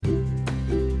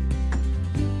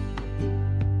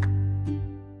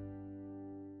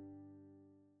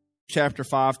chapter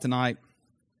 5 tonight.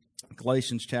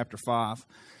 Galatians chapter 5.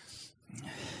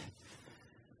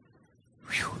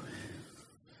 Whew.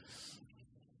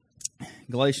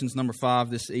 Galatians number 5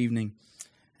 this evening.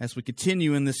 As we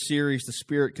continue in this series, The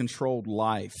Spirit-Controlled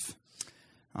Life.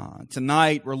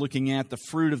 Tonight we're looking at the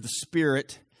fruit of the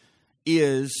Spirit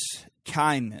is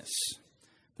kindness.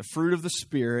 The fruit of the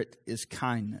Spirit is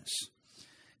kindness.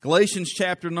 Galatians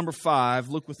chapter number 5,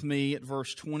 look with me at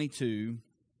verse 22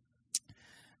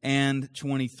 and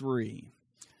 23.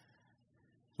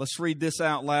 Let's read this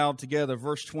out loud together.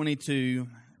 Verse 22,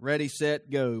 ready,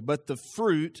 set, go. But the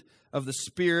fruit of the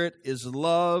Spirit is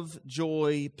love,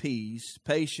 joy, peace,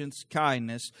 patience,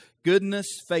 kindness, goodness,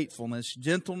 faithfulness,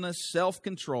 gentleness,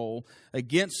 self-control.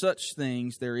 Against such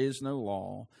things there is no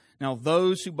law. Now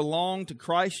those who belong to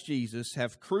Christ Jesus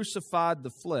have crucified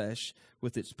the flesh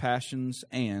with its passions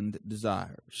and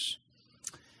desires.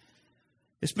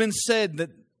 It's been said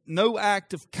that no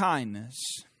act of kindness,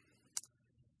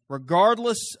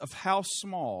 regardless of how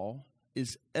small,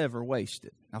 is ever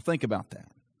wasted. Now think about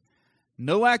that.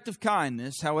 No act of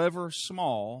kindness, however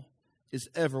small, is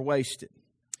ever wasted.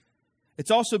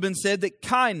 It's also been said that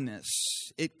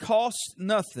kindness, it costs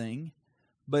nothing,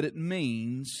 but it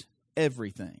means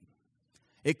everything.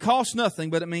 It costs nothing,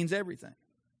 but it means everything.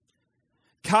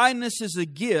 Kindness is a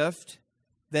gift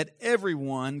that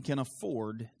everyone can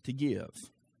afford to give.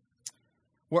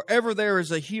 Wherever there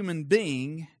is a human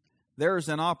being, there is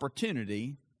an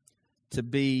opportunity to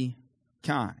be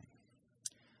kind.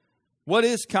 What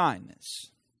is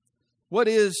kindness? What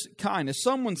is kindness?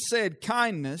 Someone said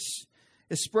kindness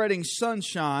is spreading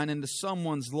sunshine into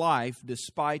someone's life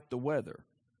despite the weather.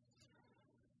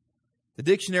 The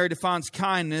dictionary defines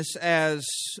kindness as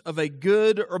of a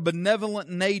good or benevolent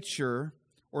nature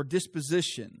or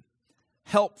disposition,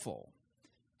 helpful,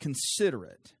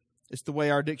 considerate. It's the way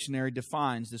our dictionary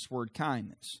defines this word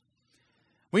kindness.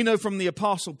 We know from the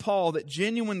Apostle Paul that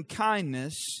genuine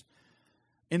kindness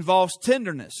involves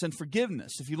tenderness and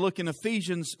forgiveness. If you look in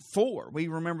Ephesians 4, we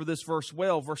remember this verse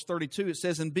well, verse 32, it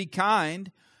says, "And be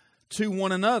kind to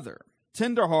one another,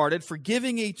 tenderhearted,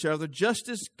 forgiving each other, just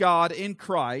as God in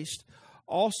Christ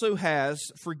also has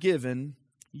forgiven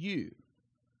you."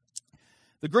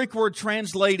 The Greek word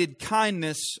translated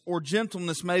kindness or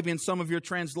gentleness, maybe in some of your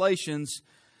translations,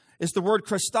 is the word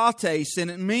Christates,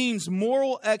 and it means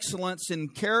moral excellence in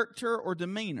character or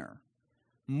demeanor.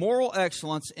 Moral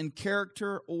excellence in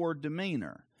character or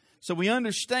demeanor. So we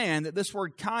understand that this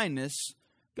word kindness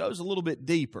goes a little bit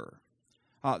deeper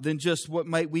than just what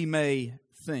we may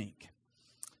think.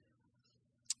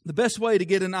 The best way to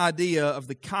get an idea of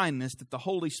the kindness that the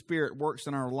Holy Spirit works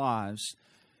in our lives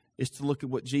is to look at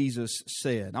what Jesus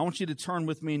said. I want you to turn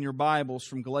with me in your Bibles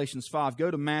from Galatians 5.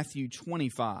 Go to Matthew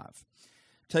 25.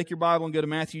 Take your Bible and go to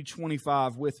Matthew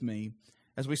 25 with me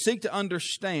as we seek to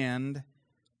understand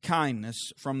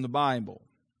kindness from the Bible.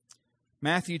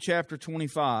 Matthew chapter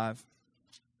 25.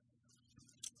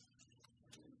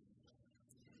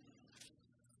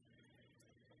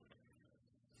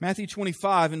 Matthew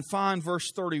 25, and find verse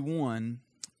 31,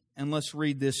 and let's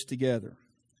read this together.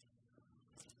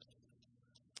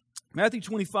 Matthew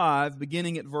 25,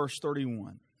 beginning at verse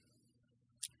 31.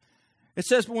 It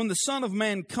says, "But when the Son of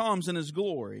Man comes in His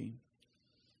glory,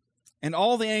 and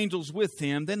all the angels with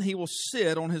Him, then He will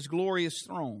sit on His glorious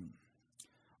throne.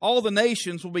 All the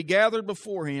nations will be gathered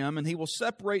before Him, and He will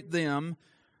separate them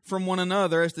from one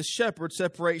another as the shepherd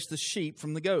separates the sheep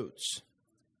from the goats.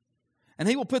 And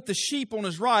He will put the sheep on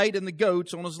His right and the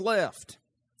goats on His left.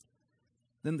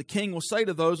 Then the King will say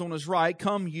to those on His right,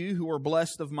 'Come, you who are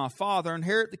blessed of my Father,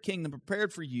 inherit the kingdom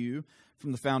prepared for you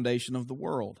from the foundation of the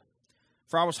world.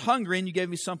 For I was hungry, and you gave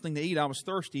me something to eat. I was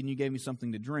thirsty, and you gave me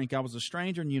something to drink. I was a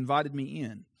stranger, and you invited me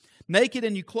in. Naked,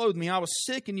 and you clothed me. I was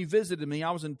sick, and you visited me.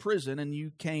 I was in prison, and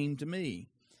you came to me.'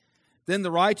 Then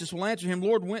the righteous will answer Him,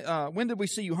 'Lord, when did we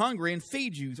see you hungry and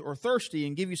feed you, or thirsty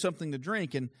and give you something to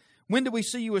drink? And when did we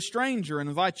see you a stranger and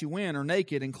invite you in, or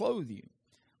naked and clothe you?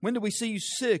 When did we see you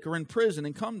sick or in prison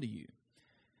and come to you?'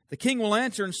 The King will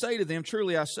answer and say to them,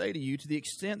 'Truly I say to you, to the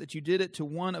extent that you did it to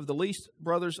one of the least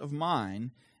brothers of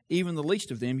mine, even the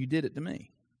least of them, you did it to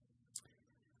me.'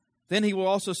 Then He will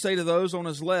also say to those on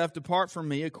His left, 'Depart from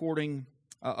me,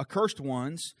 accursed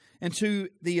ones, into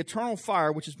the eternal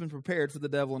fire which has been prepared for the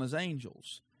devil and his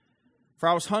angels. For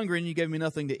I was hungry, and you gave me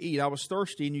nothing to eat. I was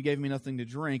thirsty, and you gave me nothing to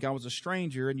drink. I was a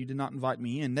stranger, and you did not invite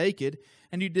me in. Naked,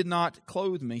 and you did not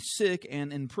clothe me. Sick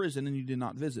and in prison, and you did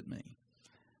not visit me.'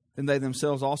 Then they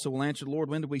themselves also will answer, 'Lord,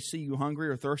 when did we see you hungry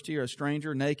or thirsty or a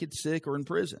stranger, naked, sick, or in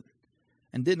prison,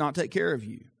 and did not take care of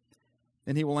you?'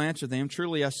 Then He will answer them,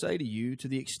 'Truly I say to you, to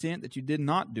the extent that you did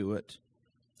not do it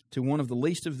to one of the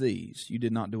least of these, you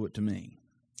did not do it to me.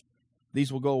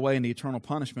 These will go away into eternal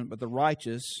punishment, but the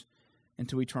righteous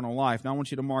into eternal life. Now I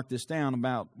want you to mark this down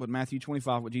about what Matthew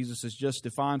 25, what Jesus has just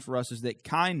defined for us, is that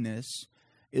kindness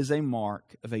is a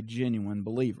mark of a genuine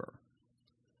believer.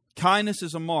 Kindness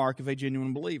is a mark of a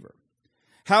genuine believer.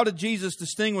 How did Jesus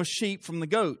distinguish sheep from the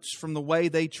goats? From the way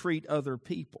they treat other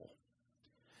people.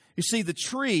 You see, the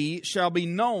tree shall be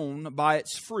known by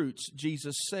its fruits,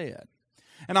 Jesus said.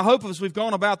 And I hope as we've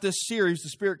gone about this series, The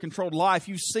Spirit-Controlled Life,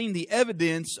 you've seen the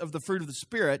evidence of the fruit of the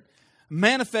Spirit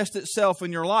manifest itself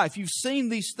in your life. You've seen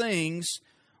these things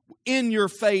in your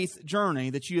faith journey,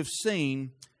 that you have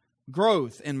seen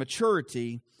growth and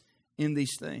maturity in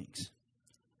these things.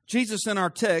 Jesus in our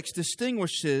text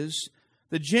distinguishes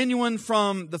the genuine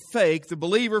from the fake, the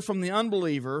believer from the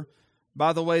unbeliever,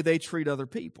 by the way they treat other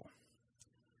people.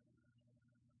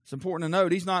 It's important to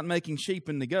note, He's not making sheep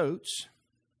into goats.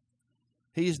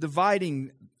 He is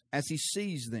dividing as He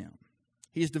sees them.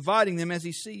 He is dividing them as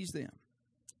He sees them.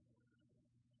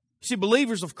 See,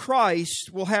 believers of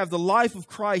Christ will have the life of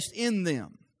Christ in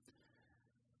them.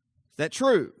 Is that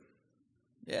true?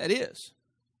 Yeah, it is.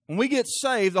 When we get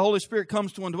saved, the Holy Spirit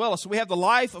comes to indwell us. So we have the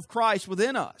life of Christ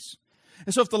within us.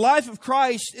 And so if the life of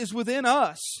Christ is within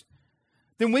us,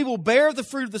 then we will bear the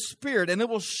fruit of the Spirit, and it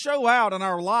will show out in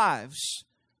our lives.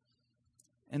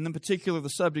 And in particular, the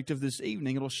subject of this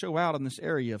evening, it will show out in this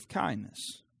area of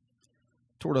kindness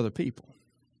toward other people.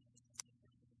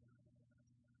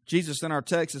 Jesus in our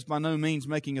text is by no means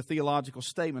making a theological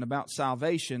statement about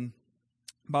salvation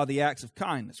by the acts of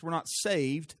kindness. We're not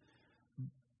saved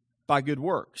by good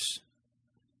works.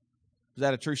 Is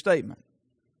that a true statement?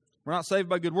 We're not saved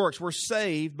by good works. We're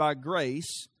saved by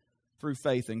grace through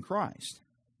faith in Christ.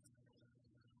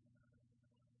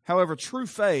 However, true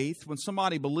faith, when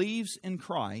somebody believes in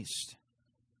Christ,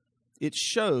 it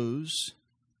shows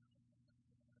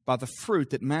by the fruit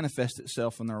that manifests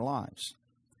itself in their lives.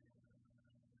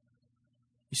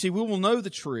 You see, we will know the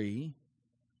tree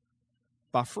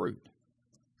by fruit.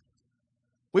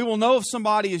 We will know if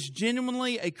somebody is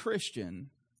genuinely a Christian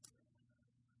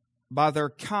by their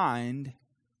kind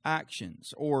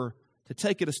actions, or to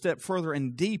take it a step further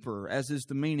and deeper, as is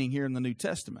the meaning here in the New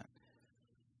Testament,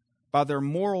 by their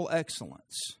moral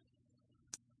excellence.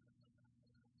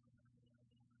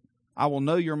 I will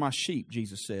know you're my sheep,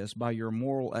 Jesus says, by your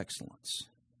moral excellence,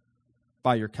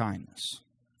 by your kindness.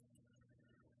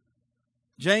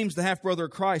 James, the half-brother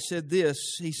of Christ, said this.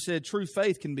 He said, true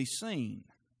faith can be seen.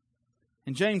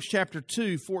 In James chapter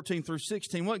 2, 14 through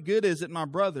 16, what good is it, my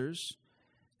brothers,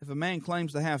 if a man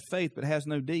claims to have faith but has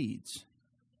no deeds?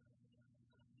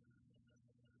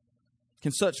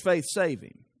 Can such faith save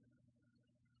him?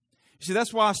 You see,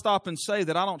 that's why I stop and say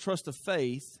that I don't trust a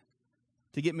faith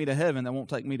to get me to heaven that won't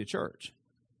take me to church.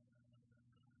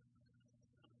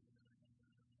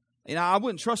 You know, I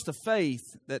wouldn't trust a faith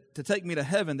that to take me to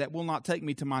heaven that will not take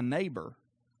me to my neighbor,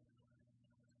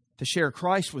 to share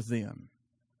Christ with them.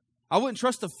 I wouldn't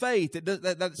trust a faith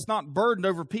that's not burdened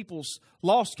over people's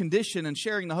lost condition and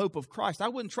sharing the hope of Christ. I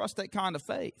wouldn't trust that kind of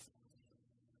faith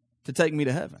to take me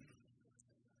to heaven.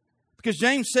 Because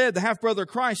James said, the half-brother of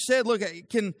Christ said, look,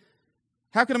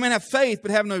 how can a man have faith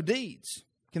but have no deeds?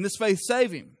 Can this faith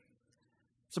save him?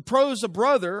 Suppose a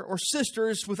brother or sister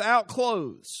is without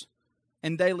clothes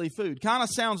and daily food. Kind of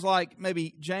sounds like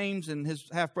maybe James and his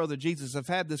half-brother Jesus have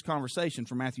had this conversation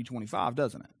from Matthew 25,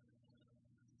 doesn't it?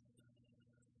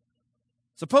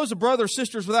 Suppose a brother or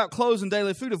sister is without clothes and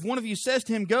daily food. If one of you says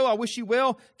to him, go, I wish you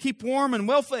well, keep warm and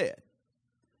well fed,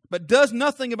 but does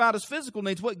nothing about his physical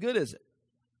needs, what good is it?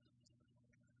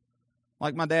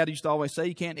 Like my dad used to always say,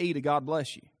 you can't eat a God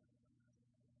bless you.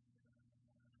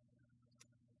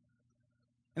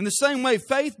 In the same way,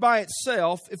 faith by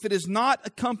itself, if it is not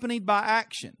accompanied by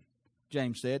action,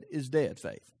 James said, is dead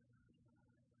faith.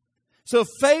 So if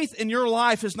faith in your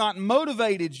life has not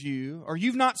motivated you, or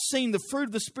you've not seen the fruit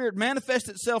of the Spirit manifest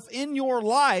itself in your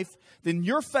life, then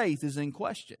your faith is in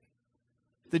question.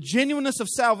 The genuineness of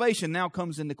salvation now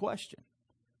comes into question.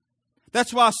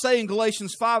 That's why I say in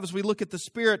Galatians 5, as we look at the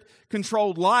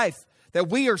Spirit-controlled life, that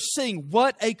we are seeing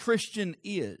what a Christian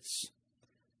is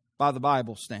by the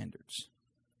Bible standards.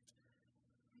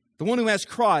 The one who has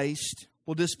Christ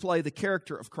will display the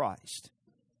character of Christ.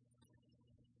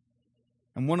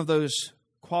 And one of those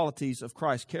qualities of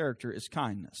Christ's character is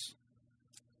kindness.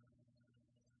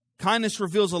 Kindness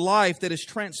reveals a life that is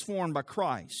transformed by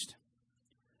Christ.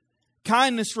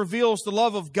 Kindness reveals the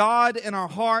love of God in our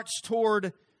hearts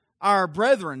toward our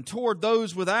brethren, toward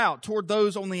those without, toward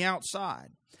those on the outside.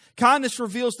 Kindness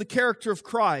reveals the character of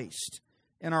Christ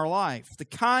in our life. The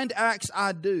kind acts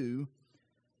I do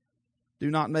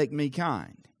not make me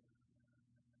kind.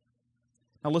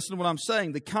 Now listen to what I'm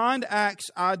saying. The kind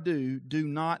acts I do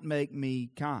not make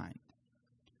me kind.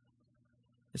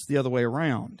 It's the other way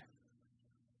around.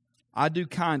 I do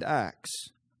kind acts.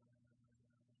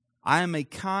 I am a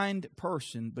kind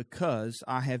person because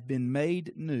I have been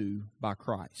made new by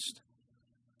Christ.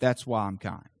 That's why I'm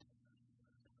kind.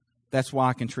 That's why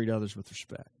I can treat others with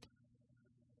respect.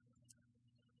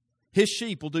 His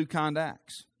sheep will do kind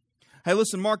acts. Hey,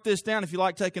 listen, mark this down. If you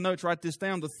like taking notes, write this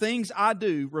down. The things I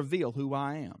do reveal who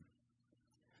I am.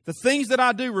 The things that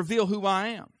I do reveal who I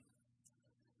am.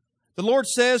 The Lord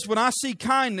says, when I see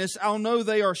kindness, I'll know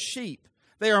they are sheep.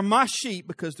 They are my sheep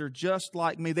because they're just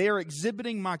like me. They are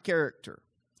exhibiting my character.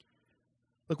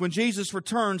 Look, when Jesus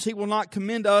returns, He will not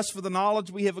commend us for the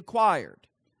knowledge we have acquired.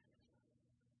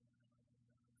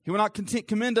 He will not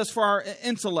commend us for our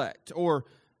intellect or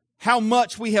how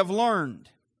much we have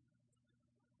learned.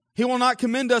 He will not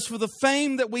commend us for the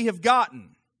fame that we have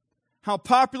gotten, how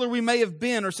popular we may have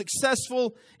been or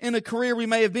successful in a career we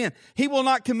may have been. He will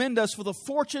not commend us for the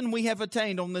fortune we have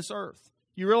attained on this earth.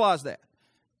 You realize that?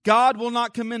 God will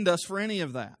not commend us for any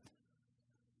of that.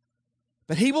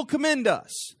 But He will commend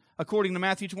us, according to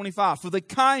Matthew 25, for the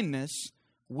kindness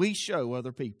we show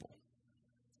other people.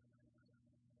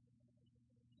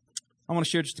 I want to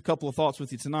share just a couple of thoughts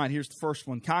with you tonight. Here's the first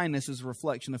one. Kindness is a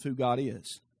reflection of who God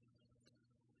is.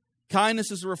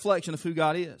 Kindness is a reflection of who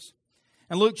God is.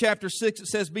 In Luke chapter 6, it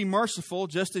says, be merciful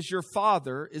just as your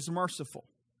Father is merciful.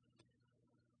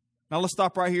 Now let's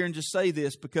stop right here and just say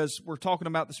this, because we're talking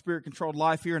about the Spirit-controlled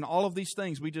life here, and all of these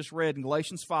things we just read in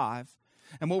Galatians 5,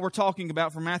 and what we're talking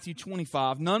about from Matthew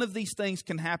 25, none of these things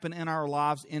can happen in our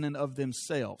lives in and of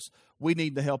themselves. We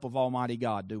need the help of Almighty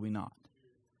God, do we not?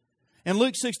 In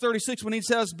Luke 6:36, when He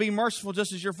says, be merciful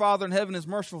just as your Father in heaven is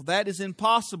merciful, that is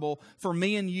impossible for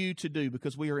me and you to do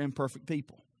because we are imperfect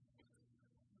people.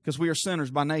 Because we are sinners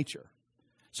by nature.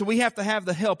 So we have to have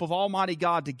the help of Almighty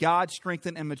God to guide,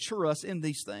 strengthen, and mature us in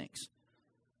these things.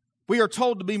 We are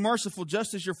told to be merciful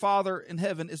just as your Father in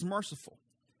heaven is merciful.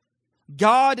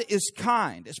 God is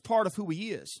kind as part of who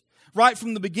He is. Right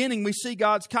from the beginning, we see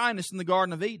God's kindness in the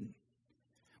Garden of Eden.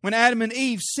 When Adam and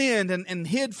Eve sinned and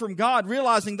hid from God,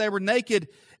 realizing they were naked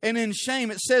and in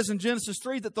shame, it says in Genesis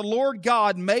 3 that the Lord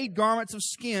God made garments of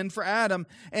skin for Adam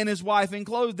and his wife and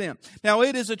clothed them. Now,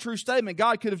 it is a true statement.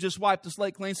 God could have just wiped the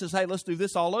slate clean and says, hey, let's do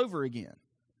this all over again.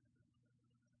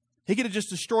 He could have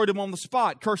just destroyed them on the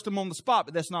spot, cursed them on the spot,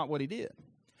 but that's not what He did.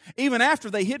 Even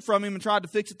after they hid from Him and tried to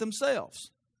fix it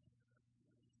themselves.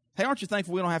 Hey, aren't you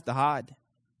thankful we don't have to hide?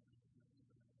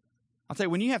 I'll tell you,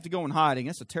 when you have to go in hiding,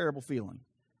 it's a terrible feeling.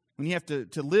 When you have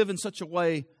to live in such a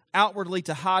way outwardly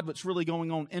to hide what's really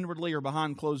going on inwardly or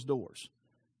behind closed doors.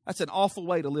 That's an awful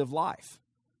way to live life.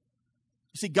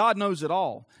 You see, God knows it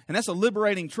all. And that's a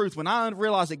liberating truth. When I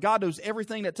realize that God knows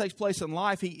everything that takes place in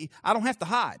life, I don't have to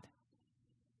hide.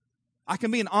 I can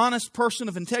be an honest person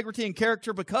of integrity and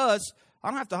character because I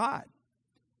don't have to hide.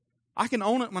 I can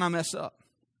own it when I mess up.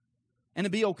 And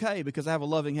it'd be okay because I have a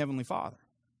loving Heavenly Father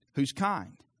who's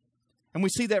kind. And we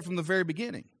see that from the very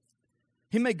beginning.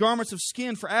 He made garments of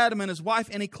skin for Adam and his wife,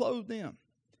 and He clothed them.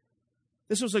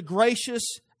 This was a gracious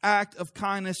act of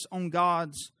kindness on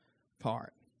God's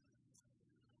part.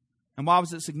 And why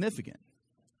was it significant?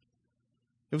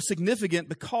 It was significant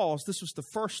because this was the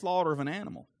first slaughter of an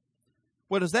animal.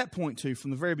 What does that point to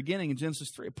from the very beginning in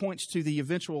Genesis 3? It points to the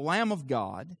eventual Lamb of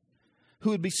God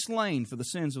who would be slain for the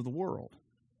sins of the world.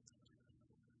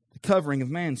 The covering of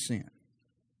man's sin.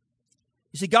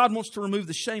 You see, God wants to remove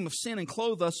the shame of sin and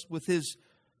clothe us with His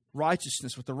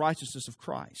righteousness, with the righteousness of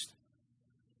Christ.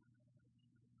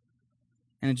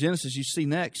 And in Genesis, you see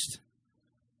next,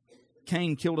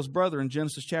 Cain killed his brother in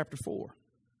Genesis chapter 4.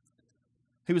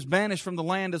 He was banished from the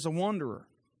land as a wanderer.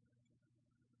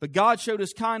 But God showed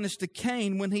His kindness to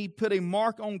Cain when He put a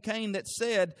mark on Cain that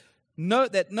said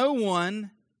that no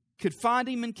one could find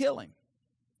him and kill him.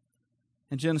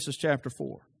 In Genesis chapter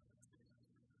 4.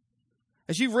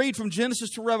 As you read from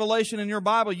Genesis to Revelation in your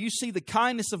Bible, you see the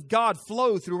kindness of God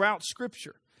flow throughout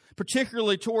Scripture,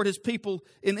 particularly toward His people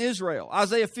in Israel.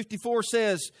 Isaiah 54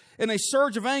 says, in a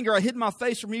surge of anger I hid my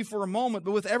face from you for a moment,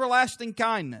 but with everlasting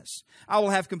kindness I will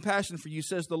have compassion for you,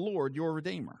 says the Lord, your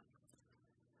Redeemer.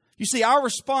 You see, our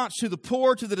response to the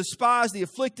poor, to the despised, the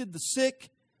afflicted, the sick,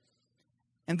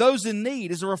 and those in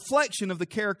need is a reflection of the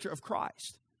character of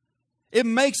Christ. It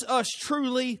makes us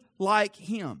truly like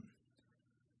Him.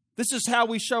 This is how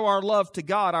we show our love to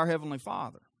God, our Heavenly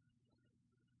Father.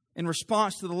 In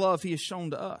response to the love He has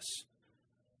shown to us,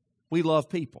 we love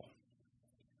people.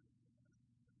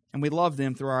 And we love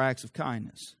them through our acts of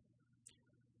kindness.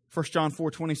 1 John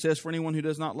 4:20 says, for anyone who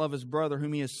does not love his brother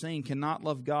whom he has seen cannot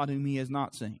love God whom he has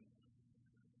not seen.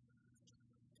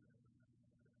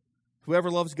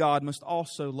 Whoever loves God must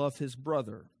also love his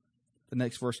brother. The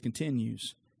next verse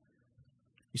continues.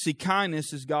 You see,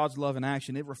 kindness is God's love in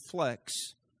action. It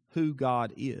reflects who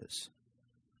God is.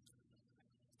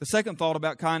 The second thought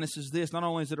about kindness is this. Not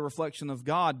only is it a reflection of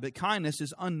God, but kindness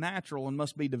is unnatural and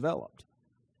must be developed.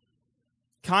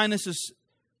 Kindness is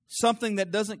something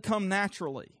that doesn't come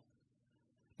naturally.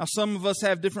 Now, some of us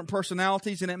have different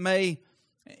personalities, and it may,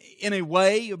 in a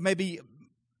way, it may be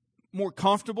more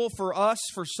comfortable for us,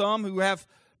 for some who have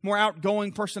more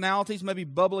outgoing personalities, maybe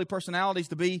bubbly personalities,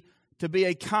 to be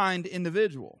a kind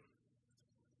individual.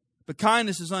 But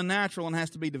kindness is unnatural and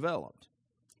has to be developed.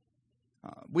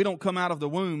 We don't come out of the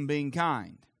womb being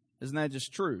kind. Isn't that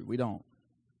just true? We don't.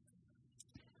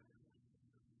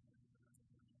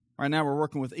 Right now we're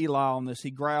working with Eli on this.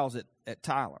 He growls at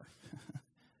Tyler.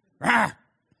 Rah!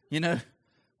 You know,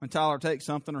 when Tyler takes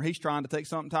something or he's trying to take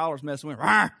something Tyler's messing with.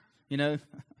 Rah! You know.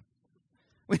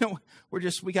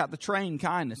 We got the trained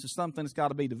kindness. It's something that's got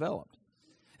to be developed.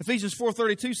 Ephesians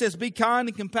 4:32 says, be kind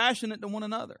and compassionate to one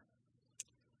another.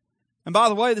 And by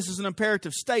the way, this is an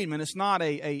imperative statement. It's not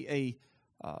a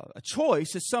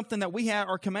choice. It's something that we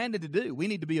are commanded to do. We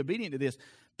need to be obedient to this.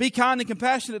 Be kind and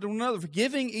compassionate to one another,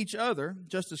 forgiving each other,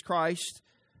 just as Christ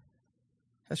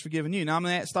has forgiven you. Now, I'm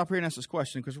going to stop here and ask this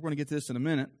question because we're going to get to this in a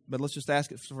minute, but let's just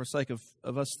ask it for the sake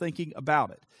of us thinking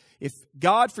about it. If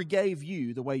God forgave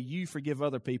you the way you forgive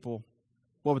other people,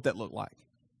 what would that look like?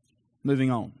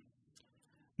 Moving on.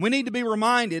 We need to be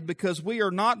reminded because we are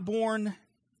not born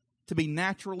to be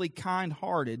naturally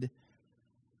kind-hearted,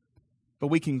 but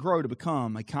we can grow to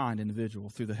become a kind individual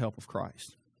through the help of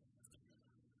Christ.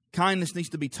 Kindness needs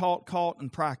to be taught, caught,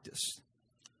 and practiced.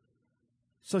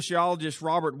 Sociologist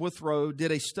Robert Withrow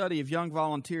did a study of young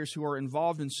volunteers who are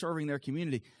involved in serving their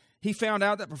community. He found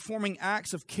out that performing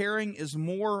acts of caring is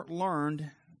more learned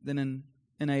than an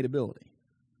innate ability.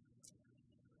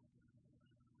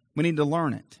 We need to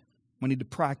learn it. We need to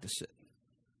practice it.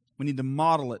 We need to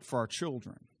model it for our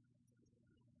children.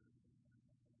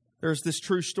 There's this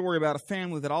true story about a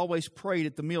family that always prayed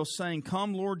at the meal saying,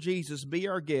 come, Lord Jesus, be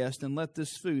our guest and let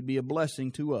this food be a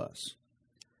blessing to us.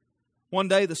 One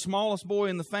day, the smallest boy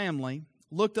in the family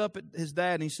looked up at his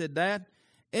dad and he said, Dad,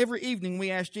 every evening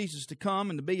we ask Jesus to come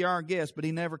and to be our guest, but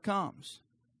he never comes.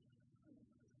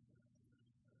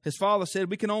 His father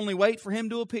said, we can only wait for him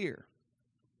to appear.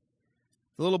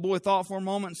 The little boy thought for a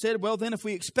moment and said, well, then if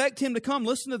we expect him to come,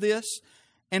 listen to this,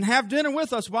 and have dinner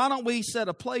with us, why don't we set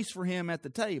a place for him at the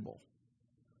table?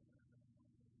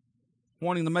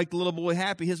 Wanting to make the little boy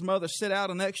happy, his mother set out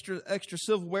an extra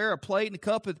silverware, a plate, and a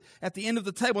cup at the end of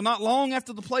the table. Not long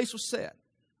after the place was set,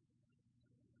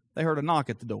 they heard a knock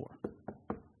at the door.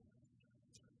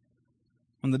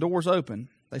 When the doors opened,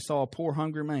 they saw a poor,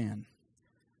 hungry man.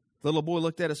 The little boy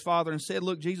looked at his father and said,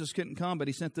 look, Jesus couldn't come, but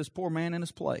he sent this poor man in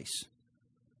his place.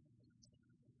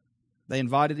 They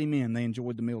invited him in. They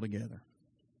enjoyed the meal together.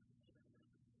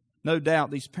 No doubt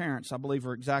these parents, I believe,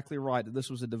 are exactly right that this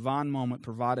was a divine moment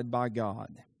provided by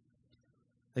God.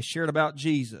 They shared about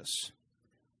Jesus,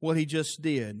 what he just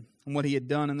did, and what he had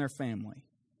done in their family.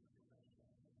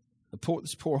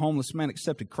 This poor homeless man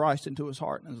accepted Christ into his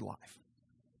heart and his life.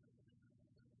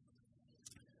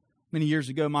 Many years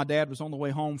ago, my dad was on the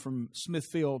way home from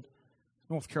Smithfield,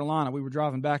 North Carolina. We were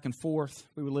driving back and forth.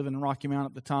 We were living in Rocky Mount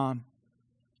at the time.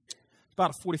 It's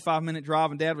about a 45-minute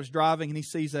drive, and Dad was driving, and he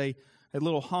sees a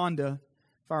little Honda.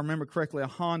 If I remember correctly, a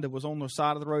Honda was on the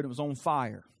side of the road and it was on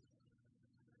fire.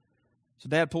 So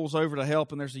Dad pulls over to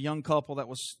help, and there's a young couple that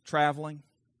was traveling.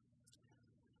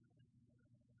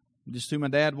 Just who my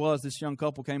dad was, this young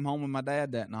couple came home with my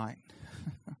dad that night.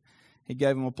 He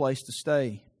gave them a place to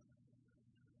stay.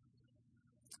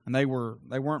 And they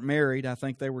weren't married. I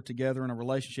think they were together in a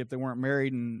relationship. They weren't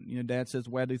married. And, Dad says, the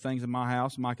way I do things in my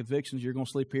house, my convictions, you're going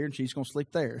to sleep here and she's going to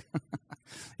sleep there.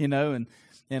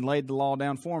 And laid the law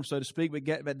down for them, so to speak.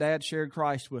 But Dad shared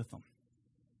Christ with them.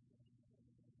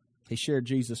 He shared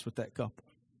Jesus with that couple.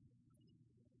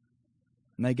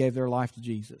 And they gave their life to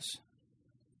Jesus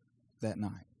that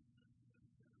night.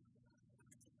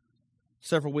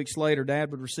 Several weeks later,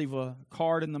 Dad would receive a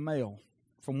card in the mail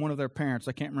from one of their parents.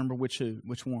 I can't remember which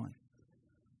one.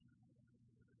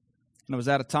 And it was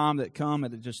at a time that come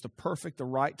at just the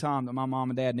right time that my mom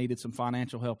and dad needed some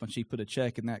financial help, and she put a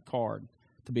check in that card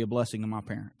to be a blessing to my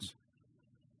parents.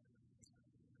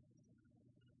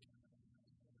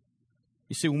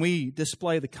 You see, when we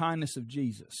display the kindness of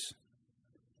Jesus,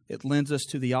 it lends us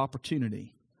to the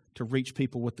opportunity to reach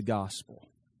people with the gospel.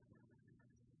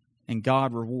 And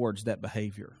God rewards that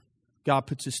behavior. God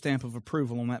puts His stamp of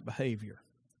approval on that behavior.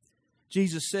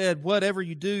 Jesus said, whatever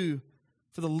you do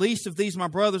for the least of these, my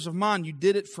brothers of mine, you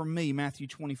did it for me, Matthew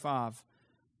 25,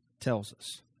 tells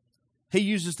us. He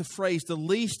uses the phrase, the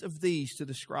least of these, to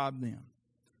describe them.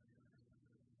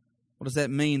 What does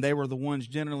that mean? They were the ones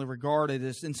generally regarded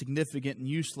as insignificant and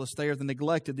useless. They are the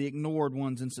neglected, the ignored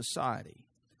ones in society.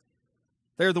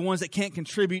 They're the ones that can't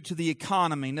contribute to the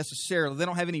economy necessarily. They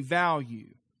don't have any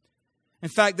value. In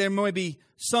fact, there may be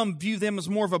some view them as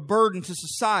more of a burden to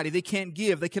society. They can't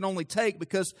give. They can only take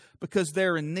because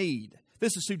they're in need.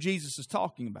 This is who Jesus is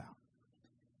talking about.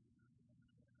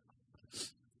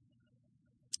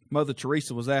 Mother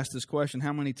Teresa was asked this question,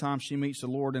 how many times she meets the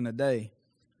Lord in a day.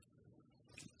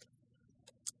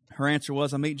 Her answer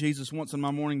was, I meet Jesus once in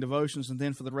my morning devotions and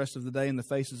then for the rest of the day in the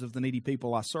faces of the needy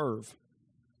people I serve.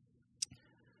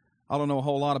 I don't know a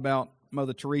whole lot about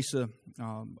Mother Teresa,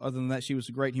 other than that she was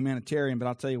a great humanitarian, but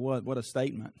I'll tell you what a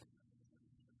statement.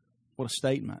 What a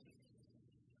statement.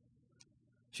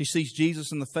 She sees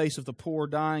Jesus in the face of the poor,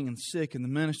 dying, and sick, and the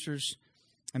ministers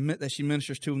that she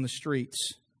ministers to in the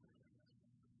streets.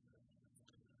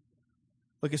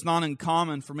 Look, it's not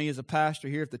uncommon for me as a pastor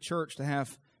here at the church to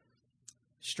have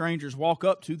strangers walk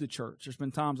up to the church. There's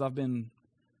been times I've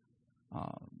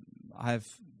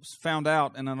found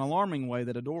out in an alarming way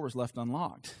that a door was left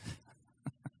unlocked.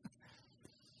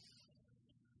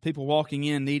 People walking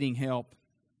in, needing help,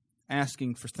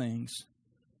 asking for things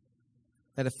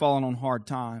that have fallen on hard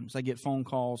times. I get phone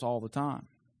calls all the time.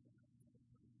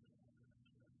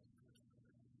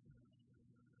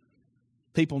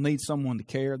 People need someone to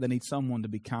care. They need someone to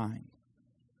be kind.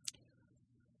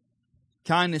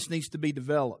 Kindness needs to be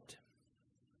developed.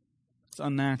 It's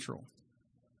unnatural.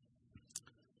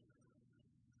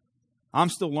 I'm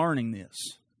still learning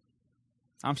this.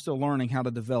 I'm still learning how to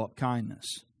develop kindness.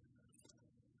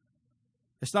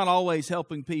 It's not always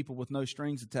helping people with no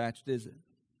strings attached, is it?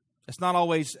 It's not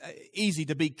always easy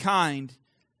to be kind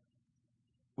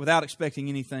without expecting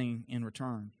anything in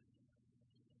return.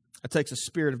 It takes a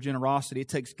spirit of generosity. It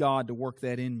takes God to work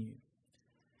that in you.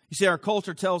 You see, our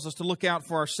culture tells us to look out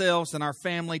for ourselves and our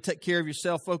family, take care of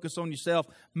yourself, focus on yourself,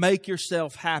 make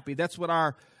yourself happy. That's what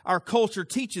our culture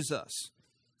teaches us.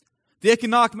 The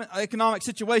economic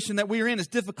situation that we are in is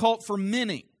difficult for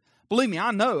many. Believe me,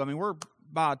 I know. I mean, we're,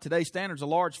 by today's standards, a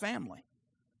large family.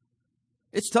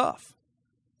 It's tough.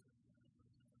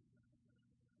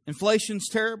 Inflation's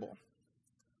terrible.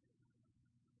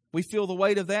 We feel the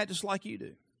weight of that just like you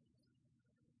do.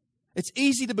 It's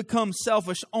easy to become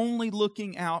selfish, only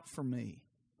looking out for me.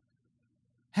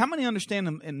 How many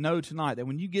understand and know tonight that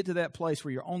when you get to that place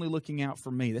where you're only looking out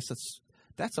for me,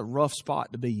 that's a rough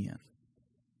spot to be in.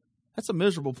 That's a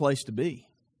miserable place to be.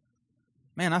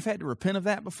 Man, I've had to repent of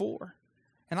that before.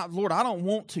 And Lord, I don't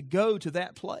want to go to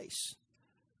that place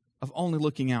of only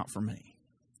looking out for me.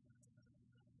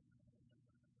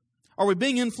 Are we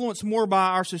being influenced more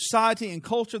by our society and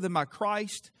culture than by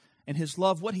Christ and His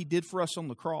love, what He did for us on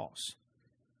the cross?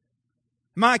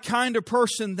 Am I a kinder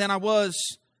person than I was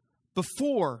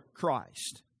before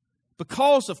Christ?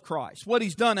 Because of Christ, what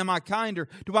He's done, am I kinder?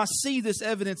 Do I see this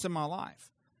evidence in my life?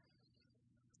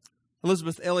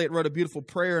 Elizabeth Elliot wrote a beautiful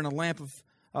prayer and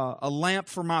a lamp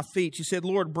for my feet. She said,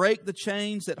 Lord, break the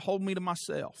chains that hold me to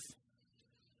myself.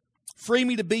 Free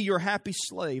me to be your happy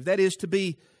slave. That is, to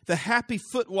be the happy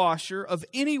foot washer of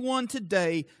anyone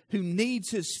today who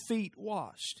needs his feet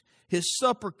washed, his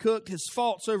supper cooked, his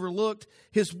faults overlooked,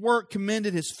 his work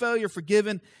commended, his failure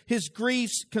forgiven, his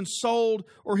griefs consoled,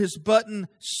 or his button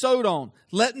sewed on.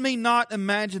 Let me not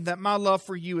imagine that my love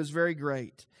for you is very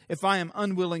great if I am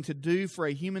unwilling to do for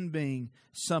a human being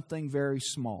something very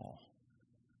small.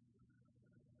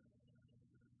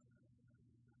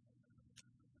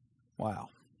 Wow.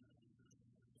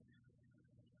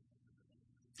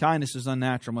 Kindness is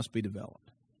unnatural, must be developed.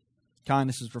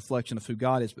 Kindness is a reflection of who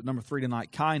God is. But number 3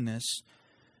 tonight, kindness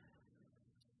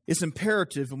is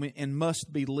imperative and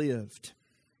must be lived.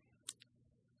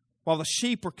 While the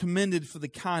sheep were commended for the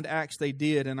kind acts they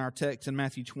did in our text in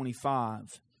Matthew 25,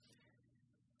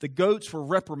 the goats were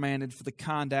reprimanded for the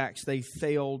kind acts they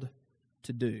failed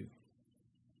to do.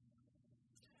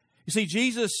 You see,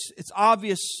 Jesus, it's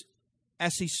obvious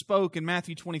as He spoke in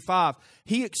Matthew 25,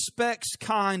 He expects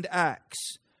kind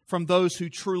acts from those who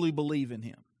truly believe in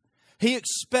Him. He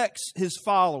expects His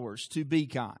followers to be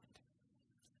kind.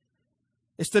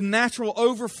 It's the natural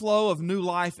overflow of new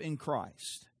life in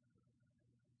Christ.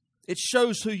 It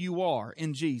shows who you are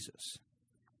in Jesus.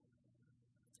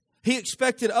 He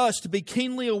expected us to be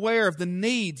keenly aware of the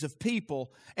needs of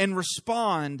people and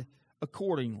respond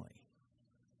accordingly.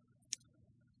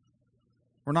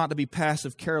 We're not to be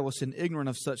passive, careless, and ignorant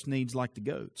of such needs like the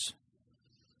goats.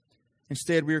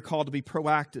 Instead, we are called to be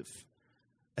proactive,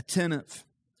 attentive,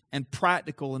 and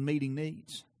practical in meeting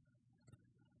needs.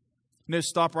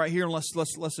 Stop right here and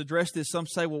let's address this. Some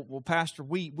say, well, Pastor,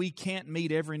 we can't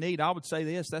meet every need. I would say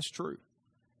this, that's true.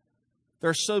 There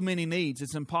are so many needs,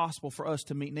 it's impossible for us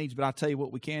to meet needs, but I'll tell you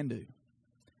what we can do.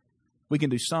 We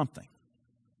can do something.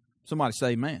 Somebody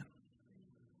say amen.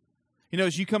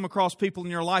 As you come across people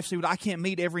in your life, say, well, I can't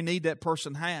meet every need that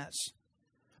person has,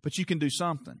 but you can do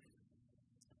something.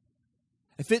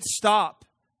 If it stopped,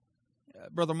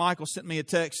 Brother Michael sent me a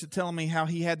text telling me how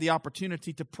he had the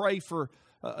opportunity to pray for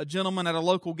a gentleman at a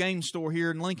local game store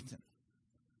here in Lincoln.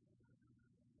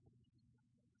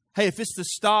 Hey, if it's to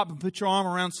stop and put your arm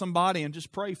around somebody and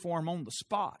just pray for them on the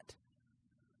spot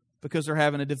because they're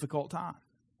having a difficult time,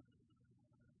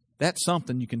 that's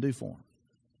something you can do for them.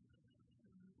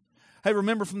 Hey,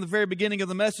 remember from the very beginning of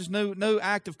the message, no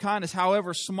act of kindness,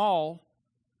 however small,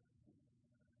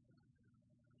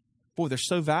 boy, they're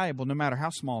so valuable no matter how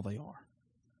small they are.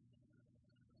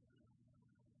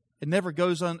 It never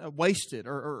goes unwasted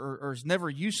or is never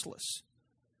useless.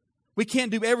 We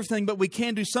can't do everything, but we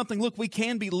can do something. Look, we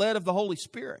can be led of the Holy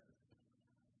Spirit.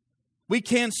 We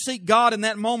can seek God in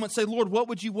that moment, say, Lord, what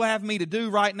would you have me to do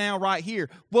right now, right here?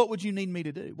 What would you need me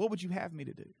to do? What would you have me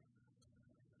to do?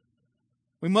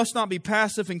 We must not be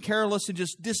passive and careless and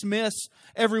just dismiss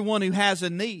everyone who has a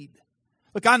need.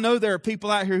 Look, I know there are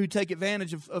people out here who take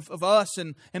advantage of us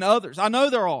and others. I know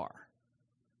there are.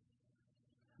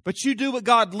 But you do what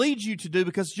God leads you to do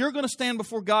because you're going to stand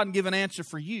before God and give an answer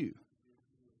for you.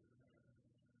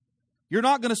 You're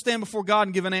not going to stand before God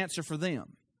and give an answer for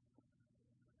them.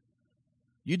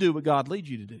 You do what God leads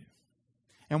you to do.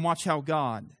 And watch how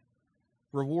God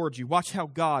rewards you. Watch how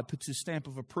God puts His stamp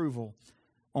of approval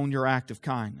on your act of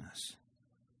kindness.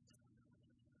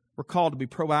 We're called to be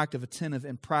proactive, attentive,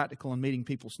 and practical in meeting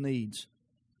people's needs.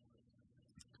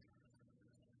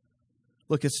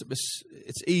 Look, it's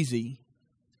easy.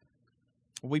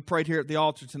 We prayed here at the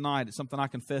altar tonight. It's something I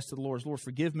confess to the Lord. Lord,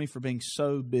 forgive me for being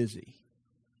so busy.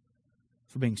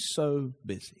 For being so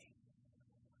busy.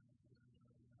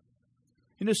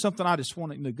 Something I just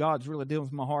want to God's really dealing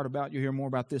with my heart about. You'll hear more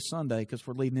about this Sunday because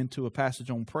we're leading into a passage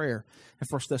on prayer in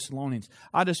 1 Thessalonians.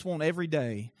 I just want every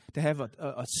day to have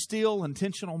a still,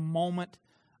 intentional moment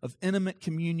of intimate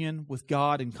communion with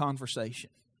God and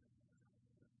conversation.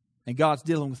 And God's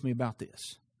dealing with me about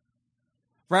this.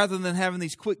 Rather than having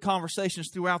these quick conversations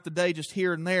throughout the day, just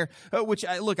here and there, which,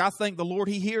 look, I thank the Lord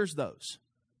He hears those.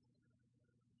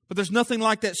 But there's nothing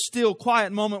like that still,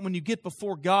 quiet moment when you get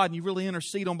before God and you really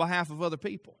intercede on behalf of other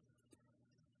people.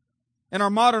 In our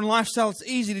modern lifestyle, it's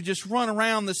easy to just run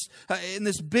around in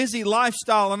this busy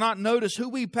lifestyle and not notice who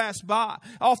we pass by.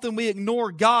 Often we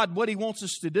ignore God, what He wants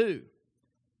us to do.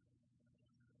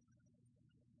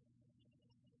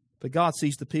 But God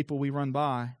sees the people we run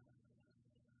by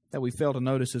that we fail to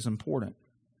notice as important.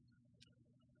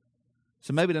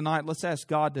 So maybe tonight, let's ask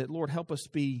God that, Lord, help us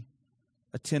be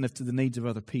attentive to the needs of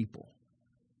other people.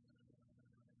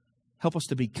 Help us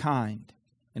to be kind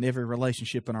in every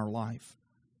relationship in our life.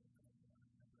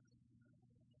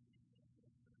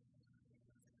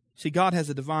 See, God has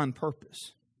a divine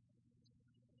purpose.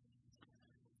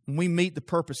 When we meet the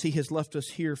purpose He has left us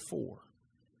here for,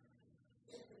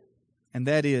 and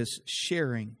that is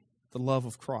sharing the love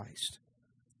of Christ.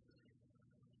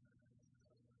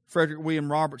 Frederick William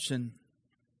Robertson,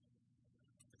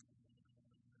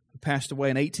 who passed away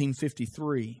in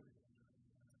 1853,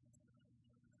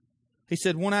 he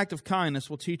said, "One act of kindness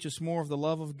will teach us more of the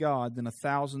love of God than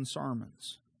 1,000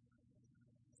 sermons."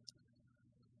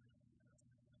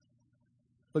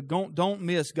 But don't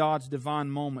miss God's divine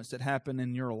moments that happen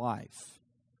in your life,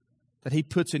 that He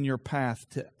puts in your path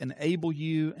to enable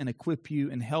you and equip you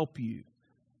and help you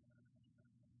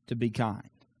to be kind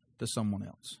to someone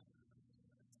else.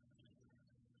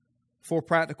 4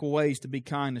 practical ways to be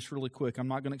kind. This really quick. I'm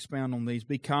not going to expound on these.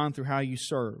 Be kind through how you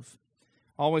serve.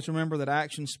 Always remember that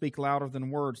actions speak louder than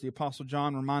words. The Apostle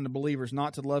John reminded believers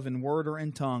not to love in word or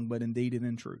in tongue, but in deed and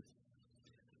in truth.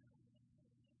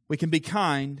 We can be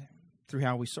kind through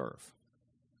how we serve.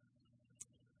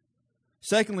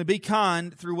 Secondly, be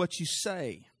kind through what you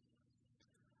say.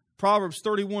 Proverbs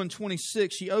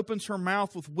 31:26, she opens her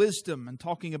mouth with wisdom, and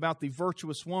talking about the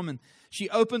virtuous woman. She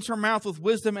opens her mouth with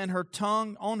wisdom, and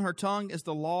on her tongue is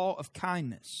the law of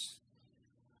kindness.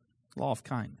 Law of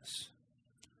kindness.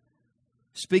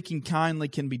 Speaking kindly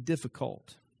can be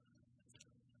difficult,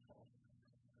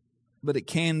 but it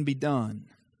can be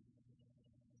done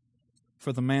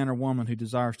for the man or woman who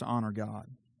desires to honor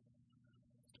God.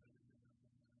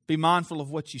 Be mindful of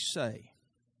what you say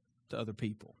to other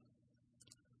people.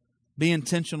 Be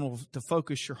intentional to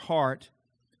focus your heart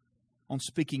on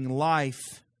speaking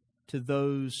life to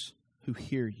those who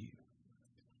hear you.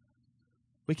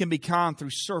 We can be kind through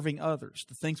serving others.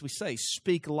 The things we say,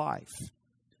 speak life.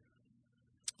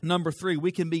 Number 3,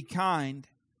 we can be kind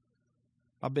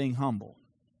by being humble.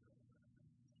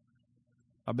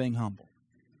 By being humble.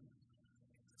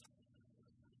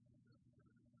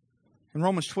 In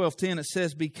Romans 12:10 it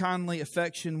says, be kindly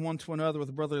affection one to another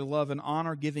with brotherly love and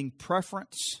honor, giving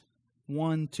preference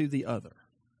one to the other.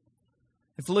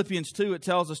 In Philippians 2 it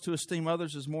tells us to esteem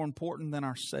others as more important than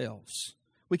ourselves.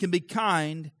 We can be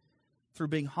kind through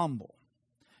being humble.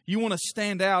 You want to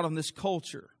stand out in this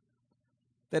culture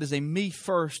that is a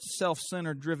me-first,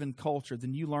 self-centered, driven culture,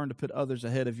 then you learn to put others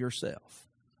ahead of yourself.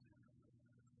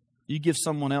 You give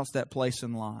someone else that place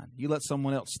in line. You let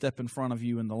someone else step in front of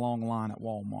you in the long line at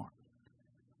Walmart.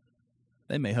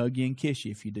 They may hug you and kiss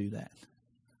you if you do that.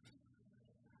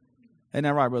 Ain't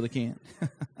that right, Brother Kent?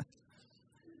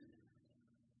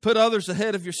 Put others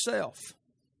ahead of yourself.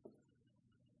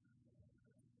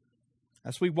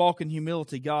 As we walk in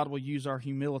humility, God will use our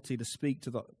humility to speak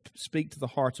to the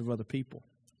hearts of other people.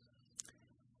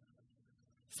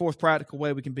 Fourth practical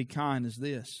way we can be kind is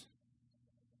this.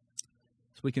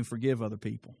 We can forgive other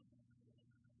people.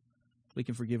 We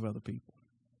can forgive other people.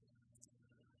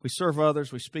 We serve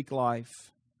others. We speak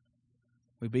life.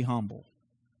 We be humble.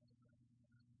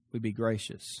 We be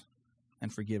gracious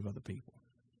and forgive other people.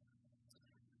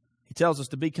 He tells us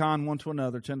to be kind one to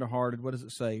another, tenderhearted. What does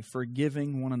it say?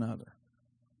 Forgiving one another,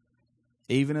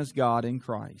 even as God in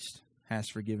Christ has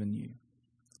forgiven you.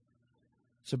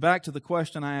 So back to the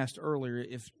question I asked earlier,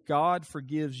 if God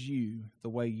forgives you the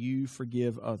way you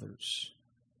forgive others,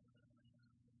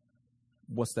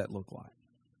 what's that look like?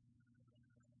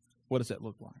 What does that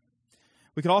look like?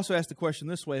 We could also ask the question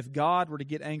this way, if God were to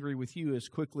get angry with you as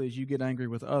quickly as you get angry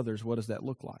with others, what does that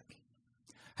look like?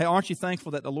 Hey, aren't you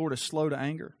thankful that the Lord is slow to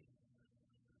anger?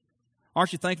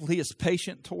 Aren't you thankful He is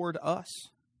patient toward us?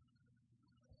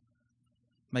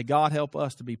 May God help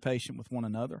us to be patient with one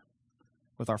another,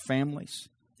 with our families,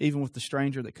 even with the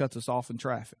stranger that cuts us off in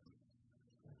traffic.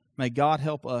 May God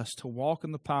help us to walk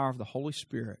in the power of the Holy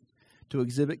Spirit, to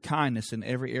exhibit kindness in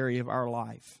every area of our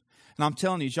life. And I'm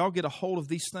telling you, as y'all get a hold of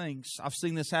these things, I've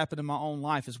seen this happen in my own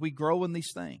life, as we grow in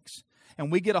these things,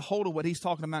 and we get a hold of what he's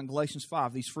talking about in Galatians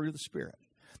 5, these fruit of the Spirit.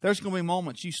 There's going to be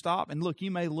moments you stop, and look,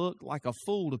 you may look like a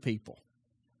fool to people,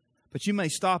 but you may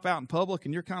stop out in public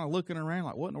and you're kind of looking around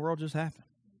like, what in the world just happened?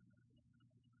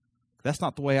 That's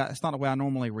not the way I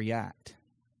normally react.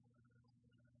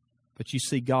 But you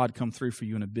see God come through for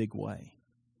you in a big way.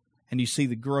 And you see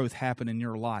the growth happen in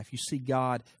your life. You see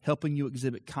God helping you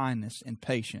exhibit kindness and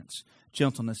patience,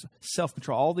 gentleness,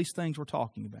 self-control, all these things we're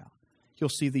talking about. You'll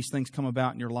see these things come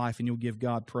about in your life, and you'll give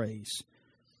God praise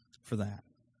for that.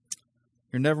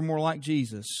 You're never more like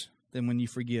Jesus than when you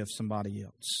forgive somebody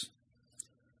else.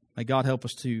 May God help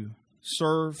us to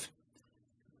serve,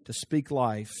 to speak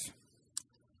life,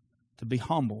 to be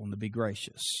humble, and to be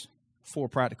gracious. 4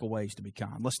 practical ways to be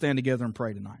kind. Let's stand together and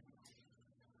pray tonight.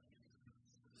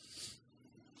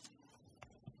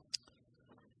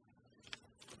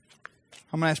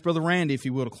 I'm going to ask Brother Randy, if he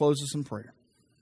will, to close us in prayer.